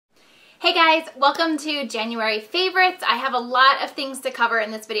Hey guys, welcome to January favorites. I have a lot of things to cover in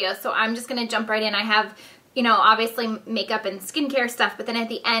this video, so I'm just gonna jump right in. I have, obviously makeup and skincare stuff, but then at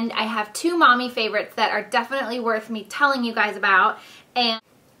the end I have two mommy favorites that are definitely worth me telling you guys about, and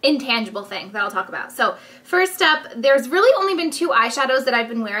intangible things that I'll talk about. So first up, there's really only been two eyeshadows that I've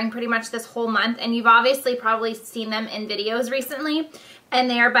been wearing pretty much this whole month, and you've obviously probably seen them in videos recently, and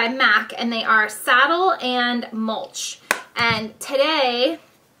they are by MAC, and they are Saddle and Mulch. And today,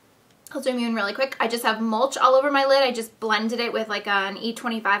 I'll zoom you in really quick. I just have mulch all over my lid. I just blended it with like an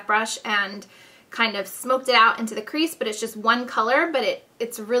E25 brush and kind of smoked it out into the crease, but it's just one color, but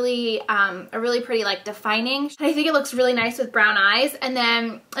it's really a really pretty like defining. And I think it looks really nice with brown eyes, and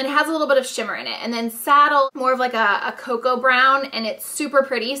it has a little bit of shimmer in it. And then Saddle, more of like a cocoa brown, and it's super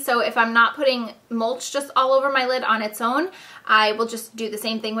pretty. So if I'm not putting mulch just all over my lid on its own, I will just do the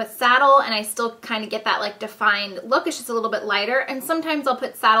same thing with Saddle, and I still kind of get that like defined look. It's just a little bit lighter, and sometimes I'll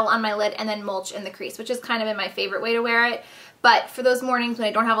put Saddle on my lid and then mulch in the crease, which is kind of in my favorite way to wear it. But for those mornings when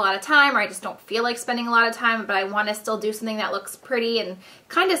I don't have a lot of time, or I just don't feel like spending a lot of time, but I want to still do something that looks pretty and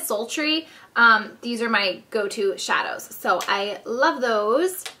kind of sultry, these are my go-to shadows. So I love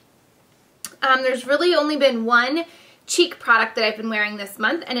those. There's really only been one cheek product that I've been wearing this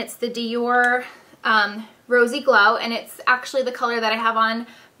month, and it's the Dior Rosy Glow, and it's actually the color that I have on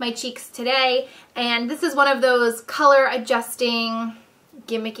my cheeks today. And this is one of those color adjusting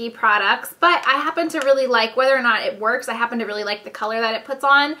gimmicky products, but I happen to really like, whether or not it works, I happen to really like the color that it puts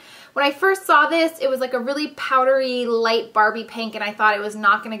on. When I first saw this, it was like a really powdery light Barbie pink, and I thought it was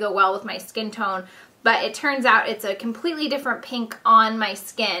not going to go well with my skin tone, but it turns out it's a completely different pink on my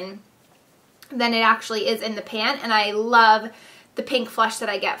skin than it actually is in the pan, and I love the pink flush that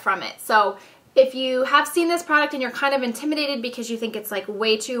I get from it. So if you have seen this product and you're kind of intimidated because you think it's like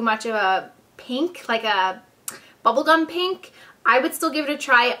way too much of a pink, like a bubblegum pink, I would still give it a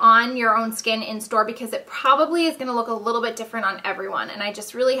try on your own skin in store, because it probably is going to look a little bit different on everyone, and I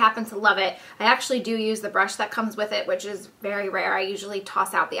just really happen to love it. I actually do use the brush that comes with it, which is very rare. I usually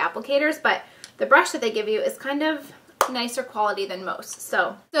toss out the applicators, but the brush that they give you is kind of nicer quality than most.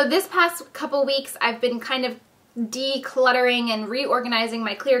 So this past couple weeks I've been kind of decluttering and reorganizing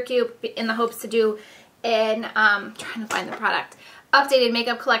my clear cube in the hopes to do an trying to find the product, updated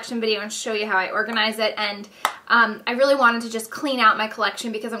makeup collection video and show you how I organize it. And I really wanted to just clean out my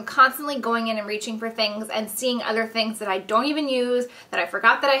collection, because I'm constantly going in and reaching for things and seeing other things that I don't even use, that I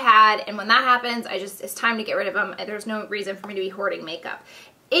forgot that I had, and when that happens, it's time to get rid of them. There's no reason for me to be hoarding makeup.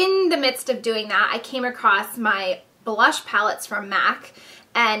 In the midst of doing that, I came across my blush palettes from MAC,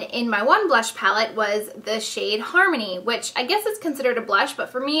 and in my one blush palette was the shade Harmony, which I guess is considered a blush, but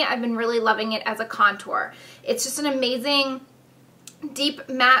for me, I've been really loving it as a contour. It's just an amazing deep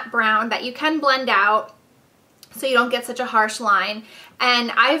matte brown that you can blend out so you don't get such a harsh line,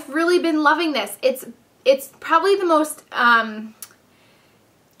 and I've really been loving this. It's probably the most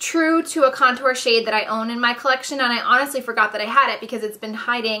true to a contour shade that I own in my collection, and I honestly forgot that I had it because it's been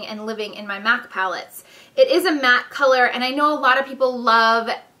hiding and living in my MAC palettes. It is a matte color, and I know a lot of people love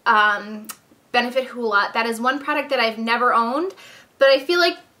Benefit Hoola. That is one product that I've never owned, but I feel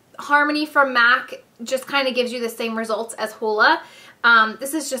like Harmony from MAC just kind of gives you the same results as Hoola.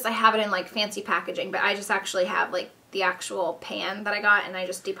 This is just, I have it in like fancy packaging, but I just actually have like the actual pan that I got, and I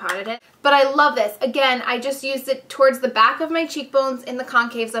just depotted it. But I love this. Again, I just used it towards the back of my cheekbones, in the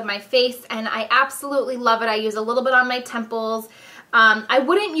concaves of my face, and I absolutely love it. I use a little bit on my temples. I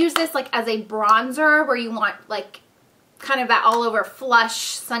wouldn't use this like as a bronzer where you want like kind of that all over flush,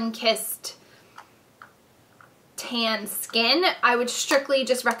 sun-kissed tan skin. I would strictly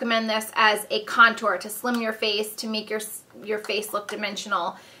just recommend this as a contour to slim your face, to make your face look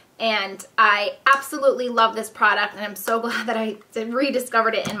dimensional. And I absolutely love this product, and I'm so glad that I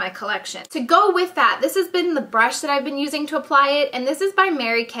rediscovered it in my collection. To go with that, this has been the brush that I've been using to apply it, and this is by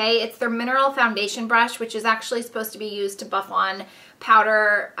Mary Kay. It's their mineral foundation brush, which is actually supposed to be used to buff on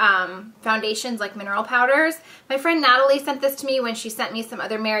powder foundations, like mineral powders. My friend Natalie sent this to me when she sent me some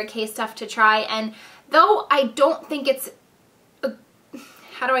other Mary Kay stuff to try, and though I don't think it's,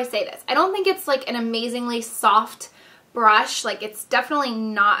 how do I say this? I don't think it's like an amazingly soft brush. Like, it's definitely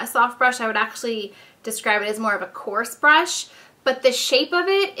not a soft brush. I would actually describe it as more of a coarse brush, but the shape of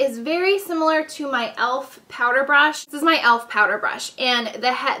it is very similar to my e.l.f. powder brush. This is my e.l.f. powder brush, and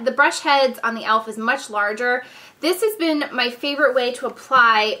the brush heads on the e.l.f. is much larger. This has been my favorite way to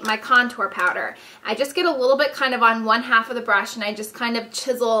apply my contour powder. I just get a little bit kind of on one half of the brush, and I just kind of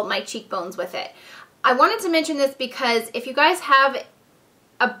chisel my cheekbones with it. I wanted to mention this because if you guys have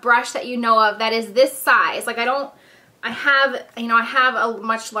a brush that you know of that is this size, like I don't I have a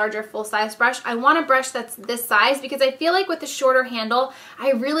much larger full-size brush. I want a brush that's this size because I feel like with the shorter handle,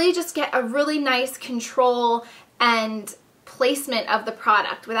 I really just get a really nice control and placement of the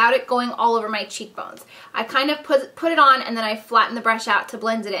product without it going all over my cheekbones. I kind of put it on and then I flatten the brush out to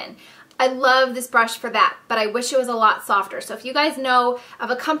blend it in. I love this brush for that, but I wish it was a lot softer. So if you guys know of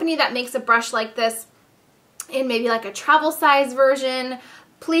a company that makes a brush like this in maybe like a travel size version,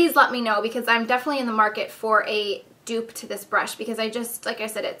 please let me know, because I'm definitely in the market for a dupe to this brush, because I just, like I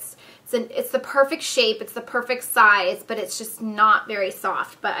said, it's the perfect shape, it's the perfect size, but it's just not very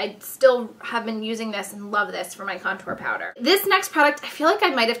soft. But I still have been using this and love this for my contour powder. This next product, I feel like I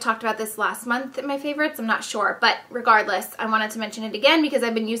might have talked about this last month in my favorites, I'm not sure, but regardless, I wanted to mention it again because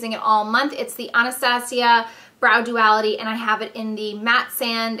I've been using it all month. It's the Anastasia Brow Duality, and I have it in the Matte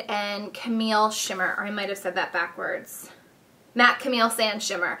Sand and Camille Shimmer, or I might have said that backwards. Matte Camille Sand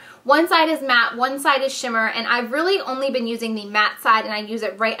Shimmer. One side is matte, one side is shimmer, and I've really only been using the matte side, and I use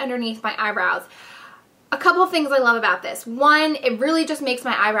it right underneath my eyebrows. A couple of things I love about this. One, it really just makes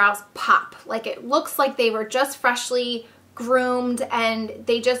my eyebrows pop. Like, it looks like they were just freshly groomed, and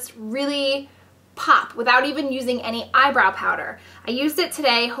they just really pop without even using any eyebrow powder. I used it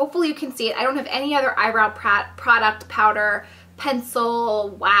today. Hopefully you can see it. I don't have any other eyebrow product, powder, pencil,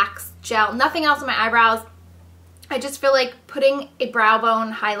 wax, gel, nothing else on my eyebrows. I just feel like putting a brow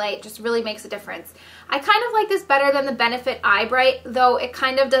bone highlight just really makes a difference. I kind of like this better than the Benefit Eye Bright, though it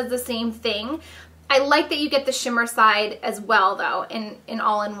kind of does the same thing. I like that you get the shimmer side as well, though, in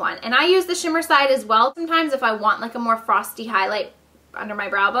all-in-one. And I use the shimmer side as well sometimes if I want like a more frosty highlight under my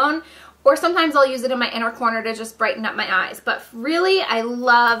brow bone. Or sometimes I'll use it in my inner corner to just brighten up my eyes. But really, I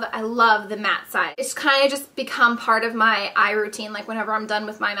love the matte side. It's kind of just become part of my eye routine. Like whenever I'm done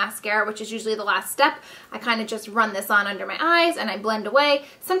with my mascara, which is usually the last step, I kind of just run this on under my eyes and I blend away.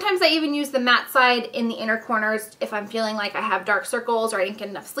 Sometimes I even use the matte side in the inner corners if I'm feeling like I have dark circles or I didn't get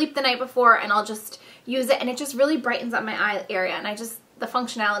enough sleep the night before, and I'll just use it and it just really brightens up my eye area, and the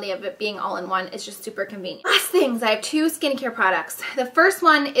functionality of it being all-in-one is just super convenient. Last things, I have two skincare products. The first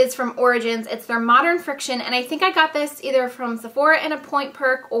one is from Origins. It's their Modern Friction, and I think I got this either from Sephora in a point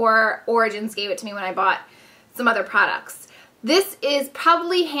perk or Origins gave it to me when I bought some other products. This is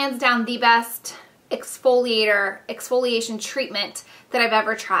probably hands down the best exfoliation treatment that I've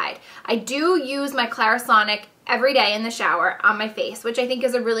ever tried. I do use my Clarisonic every day in the shower on my face, which I think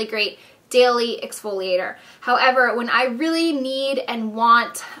is a really great daily exfoliator. However, when I really need and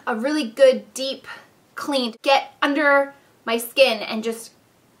want a really good deep clean, get under my skin and just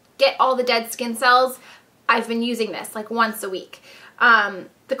get all the dead skin cells, I've been using this like once a week.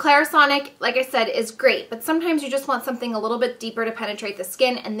 The Clarisonic, like I said, is great, but sometimes you just want something a little bit deeper to penetrate the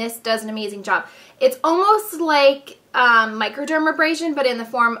skin, and this does an amazing job. It's almost like microdermabrasion, but in the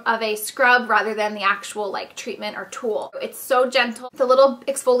form of a scrub rather than the actual like treatment or tool. It's so gentle. The little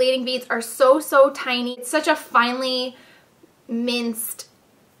exfoliating beads are so tiny. It's such a finely minced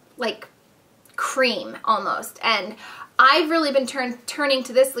like cream almost, and I've really been turning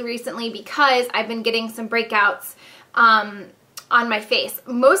to this recently because I've been getting some breakouts on my face,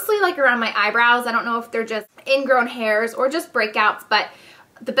 mostly like around my eyebrows. I don't know if they're just ingrown hairs or just breakouts, but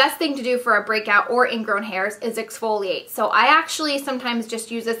the best thing to do for a breakout or ingrown hairs is exfoliate. So I actually sometimes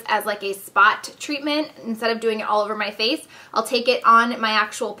just use this as like a spot treatment instead of doing it all over my face. I'll take it on my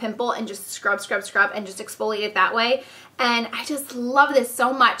actual pimple and just scrub and just exfoliate it that way. And I just love this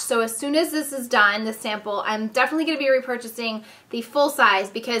so much. So as soon as this is done, the sample, I'm definitely going to be repurchasing the full size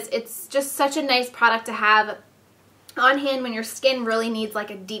because it's just such a nice product to have on hand when your skin really needs like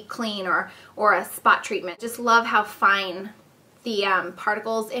a deep clean or a spot treatment. Just love how fine the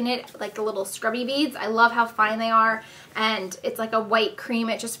particles in it, like the little scrubby beads. I love how fine they are, and it's like a white cream.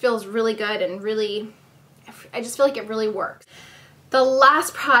 It just feels really good and really, I just feel like it really works. The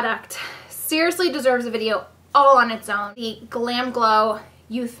last product seriously deserves a video all on its own, the Glam Glow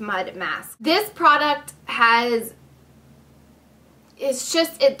Youth Mud Mask. This product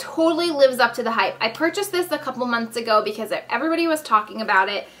it totally lives up to the hype. I purchased this a couple months ago because everybody was talking about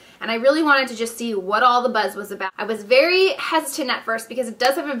it, and I really wanted to just see what all the buzz was about. I was very hesitant at first because it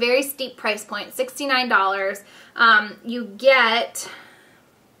does have a very steep price point, $69. You get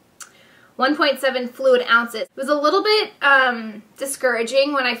 1.7 fluid ounces. It was a little bit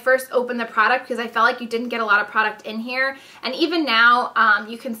discouraging when I first opened the product because I felt like you didn't get a lot of product in here. And even now,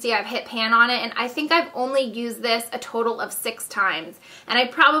 you can see I've hit pan on it, and I think I've only used this a total of 6 times. And I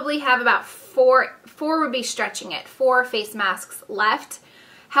probably have about four would be stretching it, 4 face masks left.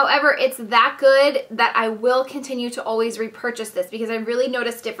 However, it's that good that I will continue to always repurchase this because I really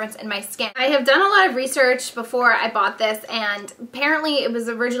noticed difference in my skin. I have done a lot of research before I bought this, and apparently it was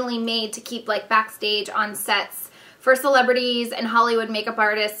originally made to keep like backstage on sets for celebrities and Hollywood makeup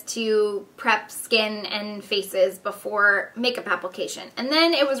artists to prep skin and faces before makeup application. And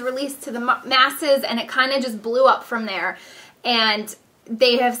then it was released to the masses, and it kind of just blew up from there. And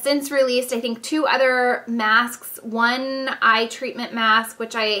they have since released, I think, 2 other masks. One eye treatment mask,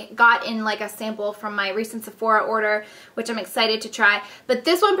 which I got in like a sample from my recent Sephora order, which I'm excited to try. But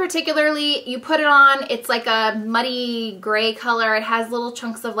this one particularly, you put it on, it's like a muddy gray color. It has little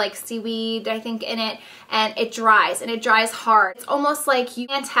chunks of like seaweed, I think, in it, and it dries, and it dries hard. It's almost like you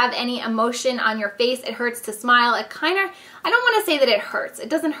can't have any emotion on your face. It hurts to smile. It kind of, I don't want to say that it hurts. It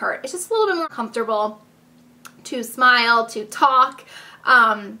doesn't hurt. It's just a little bit more comfortable to smile, to talk.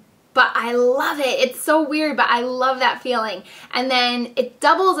 But I love it. It's so weird, but I love that feeling. And then it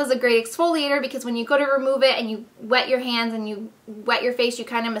doubles as a great exfoliator, because when you go to remove it and you wet your hands and you wet your face, you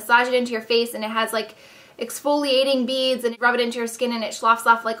kind of massage it into your face, and it has like exfoliating beads, and rub it into your skin, and it sloughs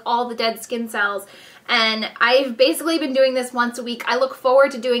off like all the dead skin cells. And I've basically been doing this once a week. I look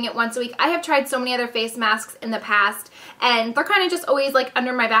forward to doing it once a week. I have tried so many other face masks in the past, and they're kind of just always like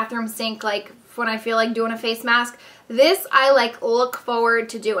under my bathroom sink, like when I feel like doing a face mask. This I like look forward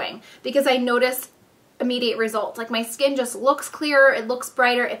to doing, because I notice immediate results. Like my skin just looks clearer, it looks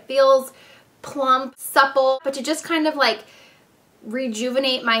brighter, it feels plump, supple. But to just kind of like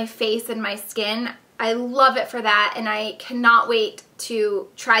rejuvenate my face and my skin, I love it for that, and I cannot wait to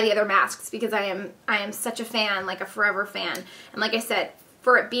try the other masks, because I am such a fan, like a forever fan. And like I said,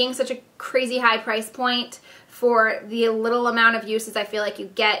 for it being such a crazy high price point, for the little amount of uses I feel like you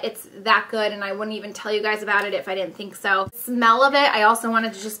get, it's that good, and I wouldn't even tell you guys about it if I didn't think so. The smell of it, I also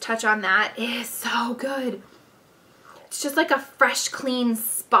wanted to just touch on that. It is so good. It's just like a fresh, clean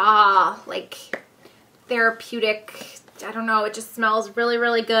spa, like therapeutic, I don't know, it just smells really,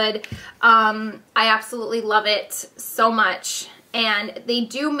 really good. I absolutely love it so much. And they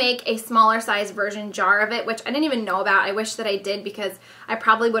do make a smaller size version jar of it, which I didn't even know about. I wish that I did, because I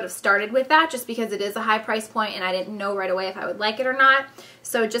probably would have started with that, just because it is a high price point and I didn't know right away if I would like it or not.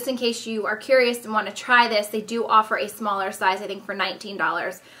 So just in case you are curious and want to try this, they do offer a smaller size, I think for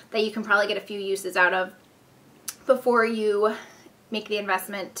 $19, that you can probably get a few uses out of before you make the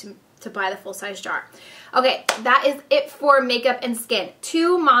investment to buy the full-size jar. Okay, that is it for makeup and skin.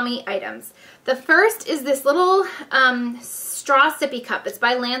 2 mommy items. The first is this little straw sippy cup. It's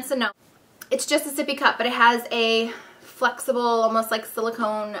by Lansano. It's just a sippy cup, but it has a flexible, almost like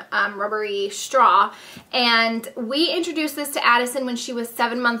silicone rubbery straw. And we introduced this to Addison when she was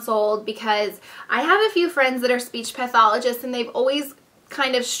 7 months old, because I have a few friends that are speech pathologists, and they've always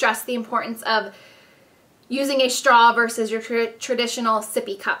kind of stressed the importance of using a straw versus your traditional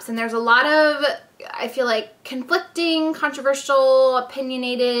sippy cups. And there's a lot of, I feel like, conflicting, controversial,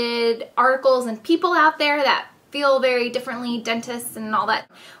 opinionated articles and people out there that feel very differently, dentists and all that.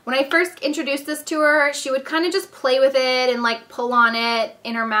 When I first introduced this to her, she would kind of just play with it and like pull on it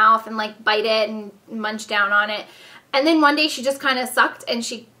in her mouth and like bite it and munch down on it. And then one day she just kind of sucked, and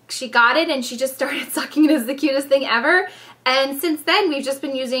she got it, and she just started sucking it. As the cutest thing ever. And since then, we've just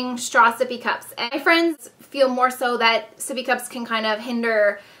been using straw sippy cups. And my friends feel more so that sippy cups can kind of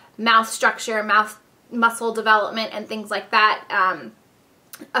hinder mouth structure, mouth muscle development, and things like that.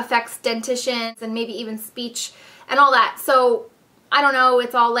 Affects dentition and maybe even speech and all that. So I don't know,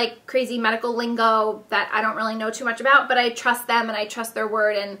 it's all like crazy medical lingo that I don't really know too much about, but I trust them and I trust their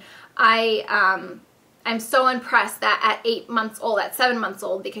word. And I'm so impressed that at 8 months old, at 7 months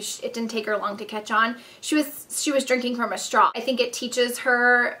old, because it didn't take her long to catch on, she was drinking from a straw. I think it teaches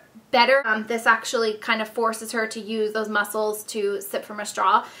her better. This actually kind of forces her to use those muscles to sip from a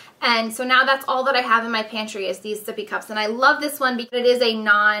straw. And so now that's all that I have in my pantry is these sippy cups. And I love this one because it is a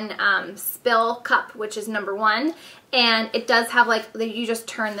non-spill cup, which is number 1. And it does have like, you just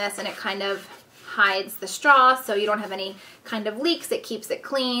turn this and it kind of hides the straw, so you don't have any kind of leaks. It keeps it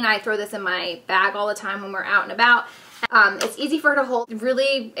clean. I throw this in my bag all the time when we're out and about. It's easy for her to hold.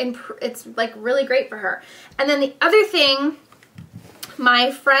 It's like really great for her. And then the other thing,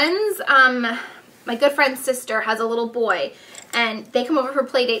 my friend's, my good friend's sister has a little boy, and they come over for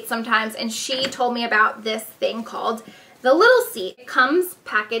play dates sometimes, and she told me about this thing called the Little Seat. It comes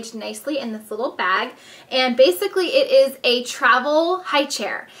packaged nicely in this little bag, and basically it is a travel high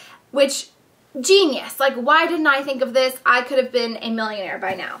chair, which, genius. Like, why didn't I think of this? I could have been a millionaire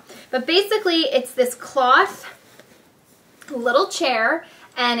by now. But basically it's this cloth little chair,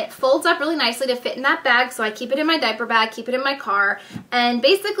 and it folds up really nicely to fit in that bag, so I keep it in my diaper bag, keep it in my car, and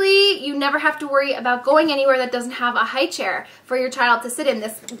basically you never have to worry about going anywhere that doesn't have a high chair for your child to sit in.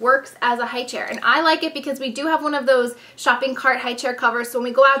 This works as a high chair, and I like it because we do have one of those shopping cart high chair covers, so when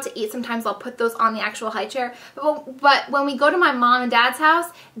we go out to eat, sometimes I'll put those on the actual high chair, but when we go to my mom and dad's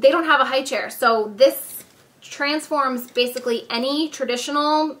house, they don't have a high chair, so this transforms basically any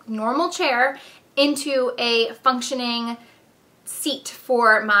traditional normal chair into a functioning seat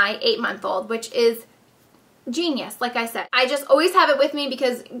for my 8-month-old, which is genius. Like I said, I just always have it with me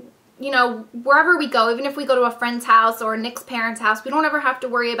because, you know, wherever we go, even if we go to a friend's house or Nick's parents' house, we don't ever have to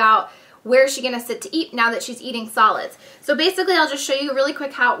worry about where is she gonna sit to eat now that she's eating solids. So basically, I'll just show you really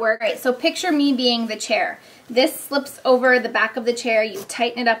quick how it works. All right, so picture me being the chair. This slips over the back of the chair. You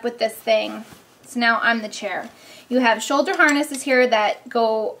tighten it up with this thing. So now I'm the chair. You have shoulder harnesses here that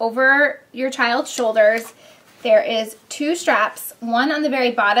go over your child's shoulders. There is 2 straps, one on the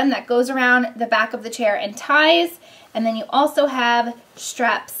very bottom that goes around the back of the chair and ties, and then you also have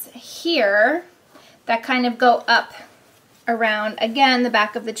straps here that kind of go up around, again, the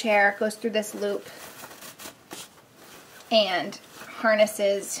back of the chair, goes through this loop and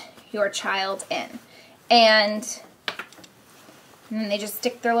harnesses your child in. And then they just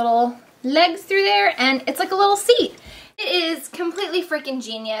stick their little legs through there, and it's like a little seat. It is completely freaking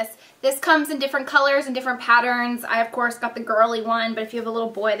genius. This comes in different colors and different patterns. I, of course, got the girly one, but if you have a little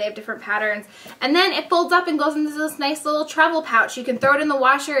boy, they have different patterns. And then it folds up and goes into this nice little travel pouch. You can throw it in the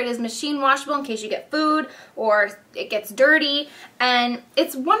washer. It is machine washable in case you get food or it gets dirty. And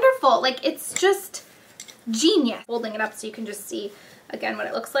it's wonderful. Like, it's just genius. Holding it up so you can just see, again, what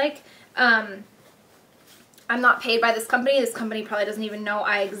it looks like. I'm not paid by this company. This company probably doesn't even know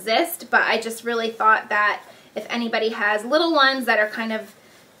I exist, but I just really thought that if anybody has little ones that are kind of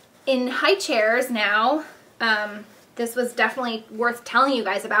in high chairs now, this was definitely worth telling you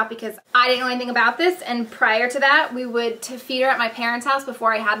guys about because I didn't know anything about this, and prior to that, we would feed her at my parents' house.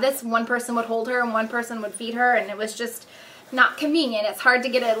 Before I had this, one person would hold her and one person would feed her, and it was just not convenient. It's hard to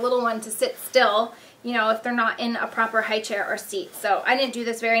get a little one to sit still, you know, if they're not in a proper high chair or seat. So I didn't do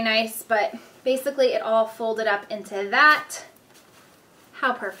this very nice, but basically it all folded up into that.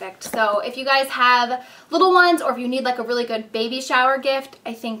 How perfect. So if you guys have little ones or if you need like a really good baby shower gift,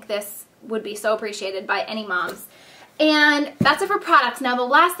 I think this would be so appreciated by any moms. And that's it for products. Now the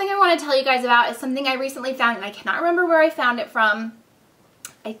last thing I want to tell you guys about is something I recently found, and I cannot remember where I found it from.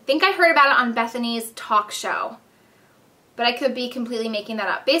 I think I heard about it on Bethany's talk show, but I could be completely making that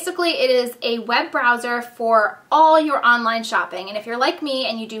up. Basically, it is a web browser for all your online shopping. And if you're like me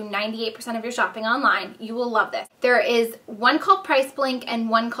and you do 98% of your shopping online, you will love this. There is one called Price Blink and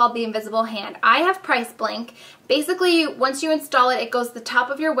one called The Invisible Hand. I have Price Blink. Basically, once you install it, it goes to the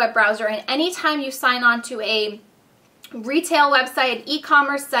top of your web browser, and anytime you sign on to a retail website, an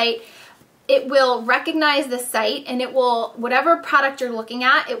e-commerce site, it will recognize the site, and it will, whatever product you're looking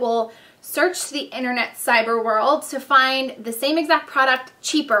at, it will search the internet cyber world to find the same exact product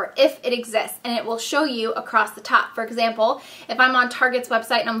cheaper if it exists, and it will show you across the top. For example, if I'm on Target's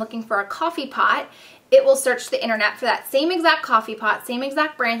website and I'm looking for a coffee pot, it will search the internet for that same exact coffee pot, same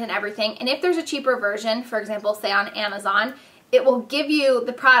exact brand and everything, and if there's a cheaper version, for example, say on Amazon, it will give you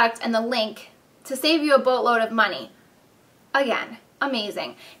the product and the link to save you a boatload of money. Again,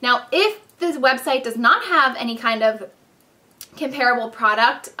 amazing. Now, if this website does not have any kind of comparable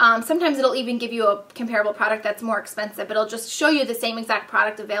product, sometimes it'll even give you a comparable product that's more expensive. It'll just show you the same exact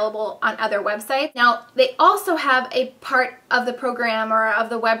product available on other websites. Now, they also have a part of the program or of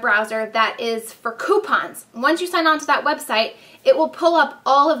the web browser that is for coupons. Once you sign on to that website, it will pull up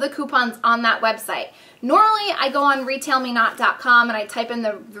all of the coupons on that website. Normally, I go on retailmenot.com and I type in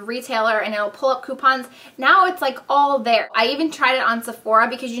the retailer and it'll pull up coupons. Now it's like all there. I even tried it on Sephora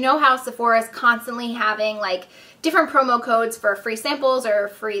because you know how Sephora is constantly having like different promo codes for free samples or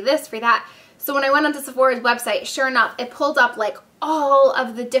free this, free that. So when I went onto Sephora's website, sure enough, it pulled up like all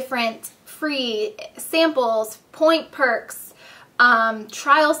of the different free samples, point perks,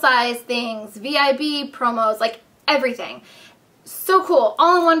 trial size things, VIB promos, like everything. So cool,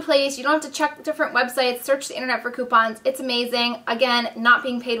 all in one place. You don't have to check different websites, search the internet for coupons. It's amazing. Again, not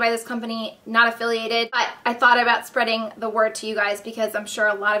being paid by this company, not affiliated, but I thought about spreading the word to you guys because I'm sure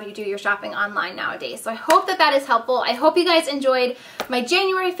a lot of you do your shopping online nowadays. So I hope that that is helpful. I hope you guys enjoyed my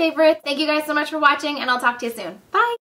January favorite. Thank you guys so much for watching, and I'll talk to you soon. Bye!